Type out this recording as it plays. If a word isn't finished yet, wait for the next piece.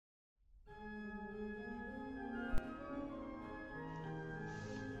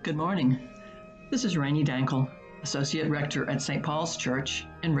Good morning. This is Rainey Dankel, Associate Rector at St. Paul's Church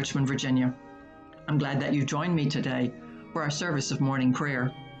in Richmond, Virginia. I'm glad that you joined me today for our service of morning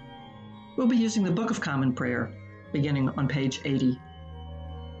prayer. We'll be using the Book of Common Prayer, beginning on page 80.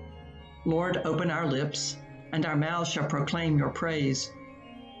 Lord, open our lips, and our mouths shall proclaim your praise.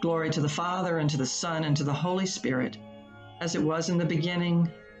 Glory to the Father, and to the Son, and to the Holy Spirit, as it was in the beginning,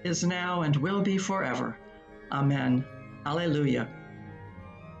 is now, and will be forever. Amen. Alleluia.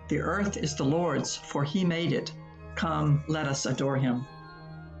 The earth is the Lord's, for he made it. Come, let us adore him.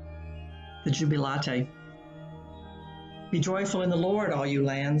 The Jubilate. Be joyful in the Lord, all you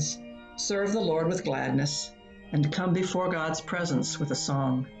lands. Serve the Lord with gladness, and come before God's presence with a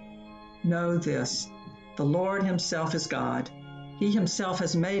song. Know this, the Lord himself is God. He himself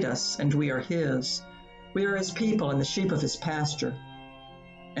has made us, and we are his. We are his people and the sheep of his pasture.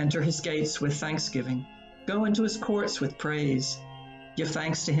 Enter his gates with thanksgiving. Go into his courts with praise. Give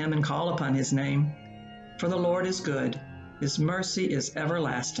thanks to him and call upon his name. For the Lord is good, his mercy is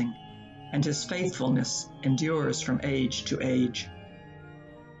everlasting, and his faithfulness endures from age to age.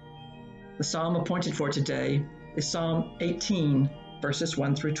 The psalm appointed for today is Psalm 18, verses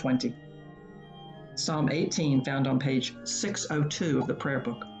 1 through 20. Psalm 18, found on page 602 of the prayer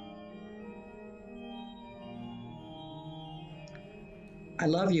book. I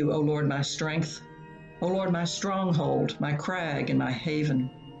love you, O Lord, my strength. O Lord, my stronghold, my crag and my haven,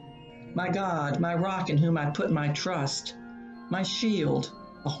 my God, my rock in whom I put my trust, my shield,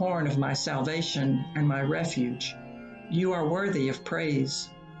 the horn of my salvation and my refuge. You are worthy of praise.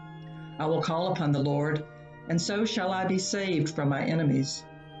 I will call upon the Lord, and so shall I be saved from my enemies.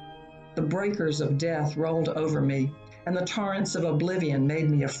 The breakers of death rolled over me, and the torrents of oblivion made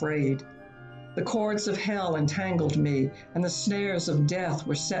me afraid. The cords of hell entangled me, and the snares of death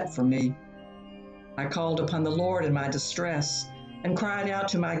were set for me. I called upon the Lord in my distress and cried out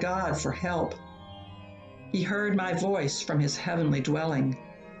to my God for help. He heard my voice from his heavenly dwelling.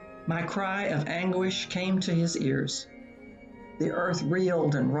 My cry of anguish came to his ears. The earth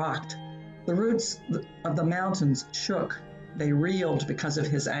reeled and rocked. The roots of the mountains shook. They reeled because of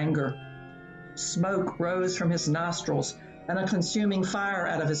his anger. Smoke rose from his nostrils and a consuming fire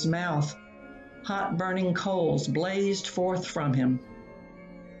out of his mouth. Hot burning coals blazed forth from him.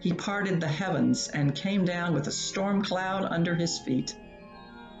 He parted the heavens and came down with a storm cloud under his feet.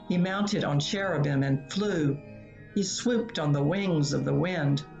 He mounted on cherubim and flew. He swooped on the wings of the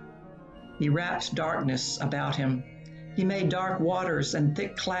wind. He wrapped darkness about him. He made dark waters and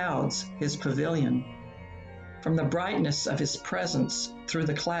thick clouds his pavilion. From the brightness of his presence through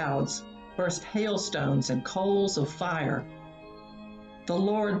the clouds burst hailstones and coals of fire. The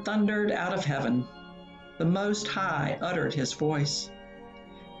Lord thundered out of heaven. The Most High uttered his voice.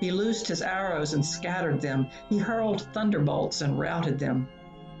 He loosed his arrows and scattered them. He hurled thunderbolts and routed them.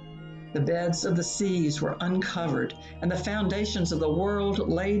 The beds of the seas were uncovered, and the foundations of the world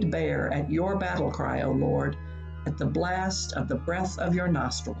laid bare at your battle cry, O Lord, at the blast of the breath of your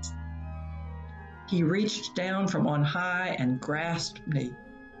nostrils. He reached down from on high and grasped me.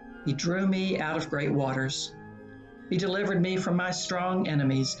 He drew me out of great waters. He delivered me from my strong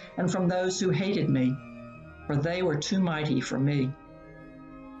enemies and from those who hated me, for they were too mighty for me.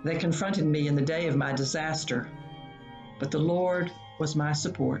 They confronted me in the day of my disaster, but the Lord was my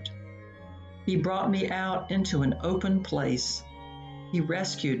support. He brought me out into an open place. He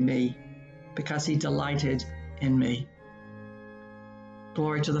rescued me because he delighted in me.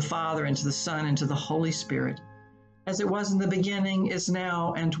 Glory to the Father, and to the Son, and to the Holy Spirit, as it was in the beginning, is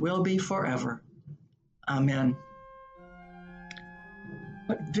now, and will be forever. Amen.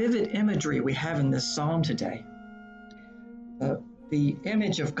 What vivid imagery we have in this psalm today. The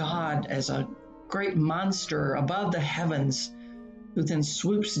image of God as a great monster above the heavens, who then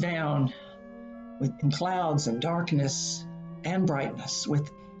swoops down in clouds and darkness and brightness, with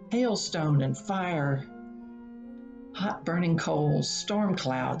hailstone and fire, hot burning coals, storm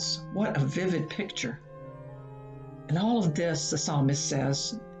clouds. What a vivid picture. And all of this, the psalmist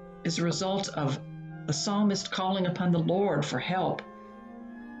says, is a result of the psalmist calling upon the Lord for help.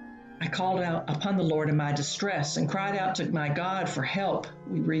 I called out upon the Lord in my distress and cried out to my God for help,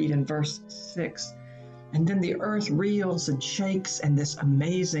 we read in verse 6. And then the earth reels and shakes, and this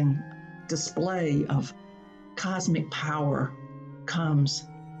amazing display of cosmic power comes.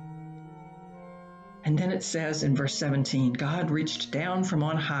 And then it says in verse 17, God reached down from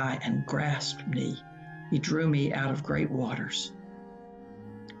on high and grasped me. He drew me out of great waters.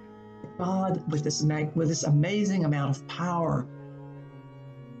 God, with this amazing amount of power,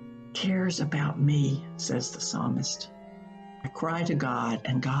 cares about me, says the psalmist. I cry to God,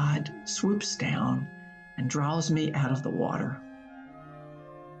 and God swoops down and draws me out of the water.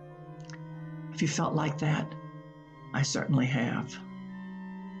 Have you felt like that? I certainly have.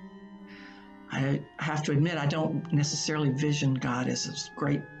 I have to admit, I don't necessarily vision God as this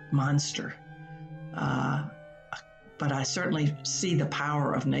great monster, but I certainly see the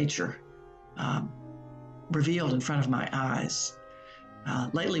power of nature revealed in front of my eyes.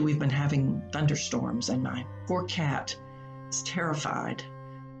 Lately, we've been having thunderstorms, and my poor cat is terrified,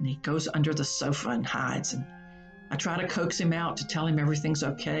 and he goes under the sofa and hides. And I try to coax him out to tell him everything's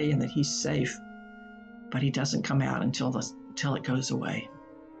okay and that he's safe, but he doesn't come out until it goes away.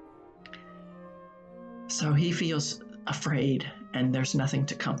 So he feels afraid, and there's nothing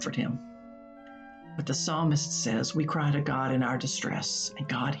to comfort him. But the psalmist says, we cry to God in our distress, and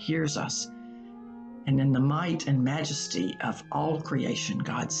God hears us. And in the might and majesty of all creation,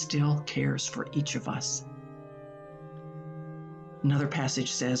 God still cares for each of us. Another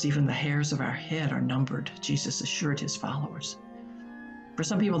passage says, even the hairs of our head are numbered, Jesus assured his followers. For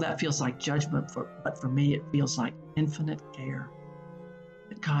some people, that feels like judgment, but for me, it feels like infinite care.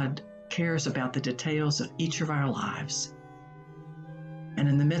 That God cares about the details of each of our lives. And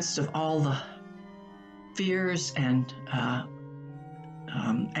in the midst of all the fears and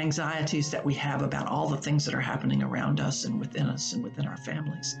anxieties that we have about all the things that are happening around us and within our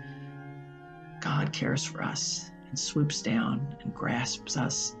families, God cares for us and swoops down and grasps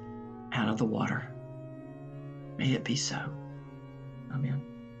us out of the water. May it be so. Amen.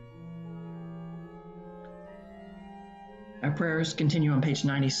 Our prayers continue on page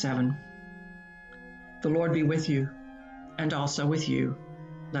 97. The Lord be with you, and also with you.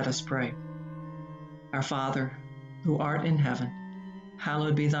 Let us pray. Our Father, who art in heaven,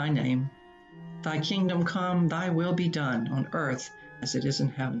 hallowed be thy name. Thy kingdom come, thy will be done, on earth as it is in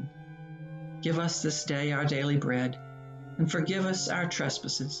heaven. Give us this day our daily bread, and forgive us our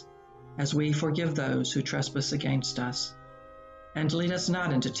trespasses, as we forgive those who trespass against us. And lead us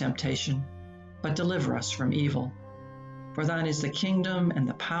not into temptation, but deliver us from evil. For thine is the kingdom, and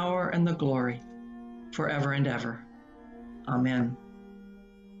the power, and the glory, forever and ever. Amen.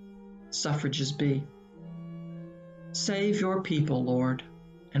 Suffrages B. Save your people, Lord,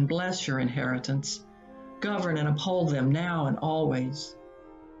 and bless your inheritance. Govern and uphold them now and always.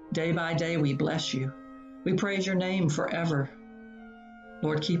 Day by day we bless you. We praise your name forever.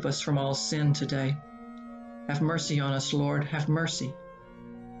 Lord, keep us from all sin today. Have mercy on us, Lord, have mercy.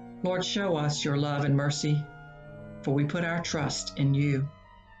 Lord, show us your love and mercy, for we put our trust in you.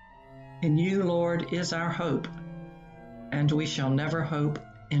 In you, Lord, is our hope, and we shall never hope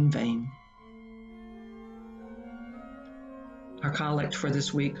in vain. Our collect for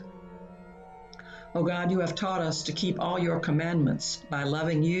this week. O God, you have taught us to keep all your commandments by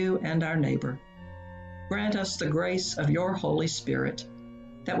loving you and our neighbor. Grant us the grace of your Holy Spirit,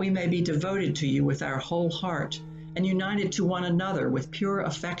 that we may be devoted to you with our whole heart and united to one another with pure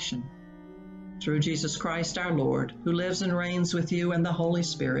affection. Through Jesus Christ our Lord, who lives and reigns with you and the Holy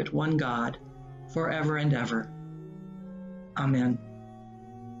Spirit, one God, forever and ever. Amen.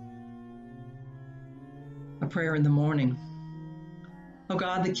 A prayer in the morning. O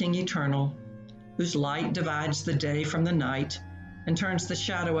God, the King eternal, whose light divides the day from the night and turns the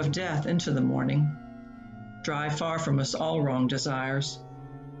shadow of death into the morning, drive far from us all wrong desires.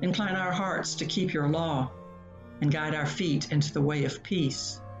 Incline our hearts to keep your law and guide our feet into the way of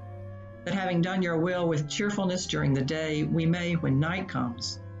peace, that having done your will with cheerfulness during the day, we may, when night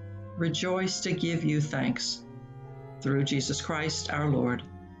comes, rejoice to give you thanks. Through Jesus Christ our Lord.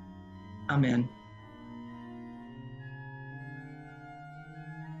 Amen.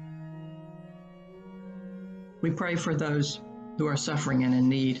 We pray for those who are suffering and in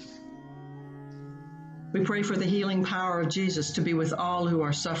need. We pray for the healing power of Jesus to be with all who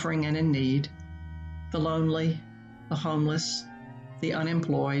are suffering and in need, the lonely, the homeless, the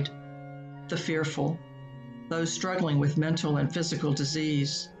unemployed, the fearful, those struggling with mental and physical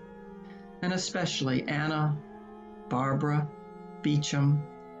disease, and especially Anna, Barbara, Beecham,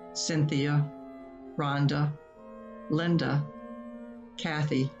 Cynthia, Rhonda, Linda,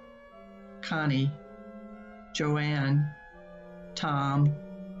 Kathy, Connie, Joanne, Tom,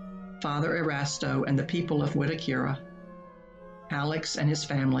 Father Erasto and the people of Waitakere, Alex and his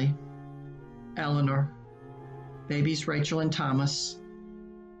family, Eleanor, babies Rachel and Thomas,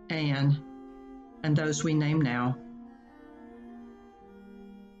 Anne, and those we name now.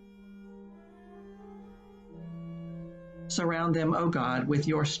 Surround them, O God, with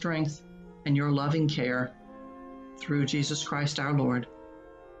your strength and your loving care, through Jesus Christ our Lord.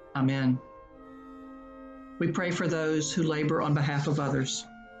 Amen. We pray for those who labor on behalf of others.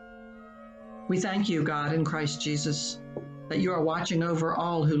 We thank you, God, in Christ Jesus, that you are watching over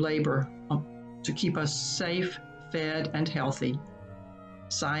all who labor to keep us safe, fed, and healthy.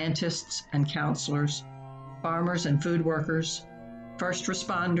 scientists and counselors, farmers and food workers, first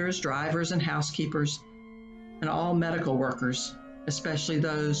responders, drivers and housekeepers, and all medical workers, especially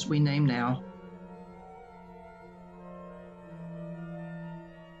those we name now.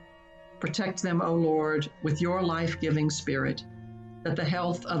 Protect them, O Lord, with your life-giving Spirit, that the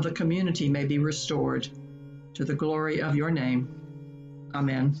health of the community may be restored, to the glory of your name.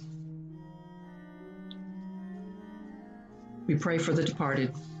 Amen. We pray for the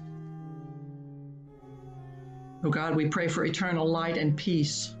departed. O God, we pray for eternal light and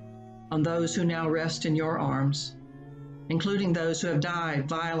peace on those who now rest in your arms, including those who have died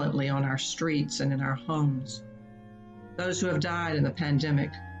violently on our streets and in our homes, those who have died in the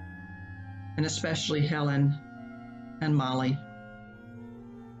pandemic, and especially Helen and Molly.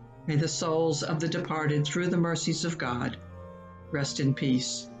 May the souls of the departed, through the mercies of God, rest in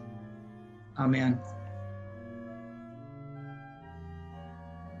peace. Amen.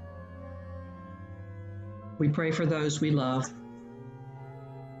 We pray for those we love.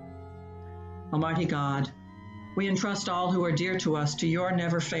 Almighty God, we entrust all who are dear to us to your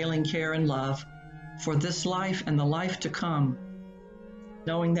never-failing care and love for this life and the life to come,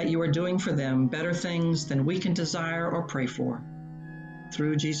 knowing that you are doing for them better things than we can desire or pray for.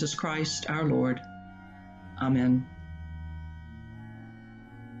 Through Jesus Christ our Lord. Amen.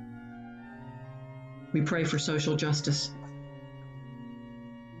 We pray for social justice.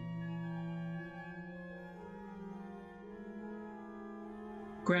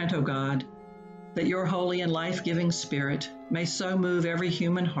 Grant, O God, that your holy and life-giving Spirit may so move every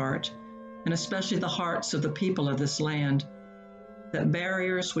human heart, and especially the hearts of the people of this land, that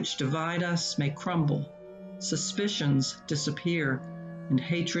barriers which divide us may crumble, suspicions disappear, and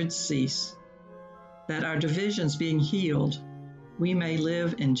hatred cease, that our divisions being healed, we may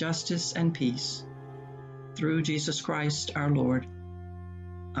live in justice and peace. Through Jesus Christ our Lord.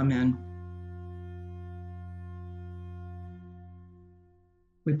 Amen.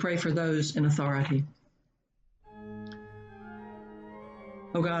 We pray for those in authority.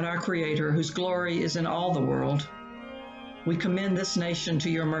 O God, our Creator, whose glory is in all the world, we commend this nation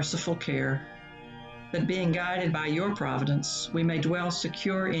to your merciful care, that being guided by your providence, we may dwell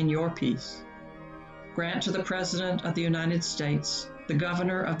secure in your peace. Grant to the President of the United States, the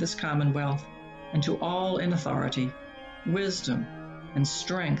Governor of this Commonwealth, and to all in authority, wisdom and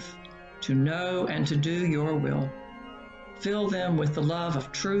strength to know and to do your will. Fill them with the love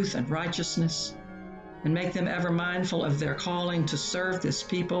of truth and righteousness, and make them ever mindful of their calling to serve this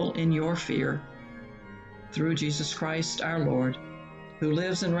people in your fear. Through Jesus Christ our Lord, who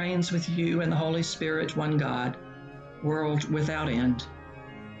lives and reigns with you in the Holy Spirit, one God, world without end.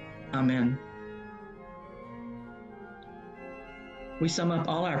 Amen. We sum up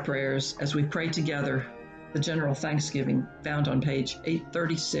all our prayers as we pray together the general thanksgiving found on page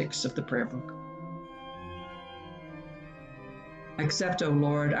 836 of the prayer book. Accept, O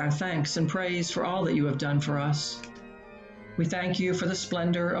Lord, our thanks and praise for all that you have done for us. We thank you for the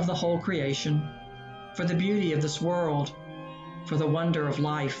splendor of the whole creation, for the beauty of this world, for the wonder of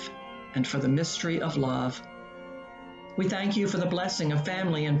life, and for the mystery of love. We thank you for the blessing of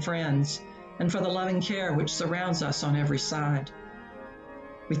family and friends, and for the loving care which surrounds us on every side.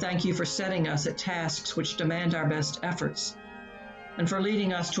 We thank you for setting us at tasks which demand our best efforts, and for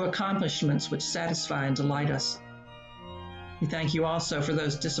leading us to accomplishments which satisfy and delight us. We thank you also for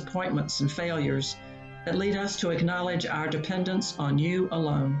those disappointments and failures that lead us to acknowledge our dependence on you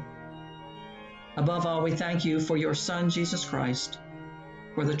alone. Above all, we thank you for your Son, Jesus Christ,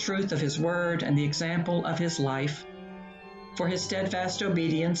 for the truth of his word and the example of his life, for his steadfast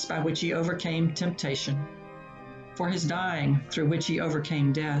obedience by which he overcame temptation, for his dying through which he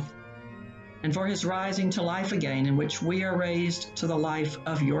overcame death, and for his rising to life again in which we are raised to the life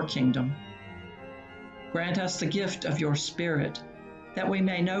of your kingdom. Grant us the gift of your Spirit, that we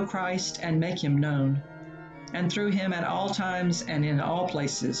may know Christ and make him known, and through him at all times and in all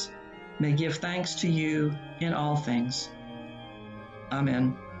places may give thanks to you in all things.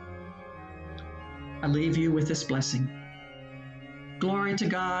 Amen. I leave you with this blessing. Glory to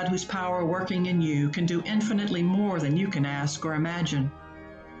God, whose power working in you can do infinitely more than you can ask or imagine.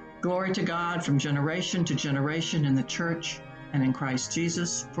 Glory to God from generation to generation in the Church and in Christ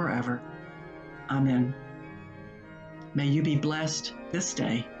Jesus forever. Amen. May you be blessed this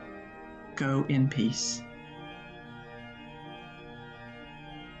day. Go in peace.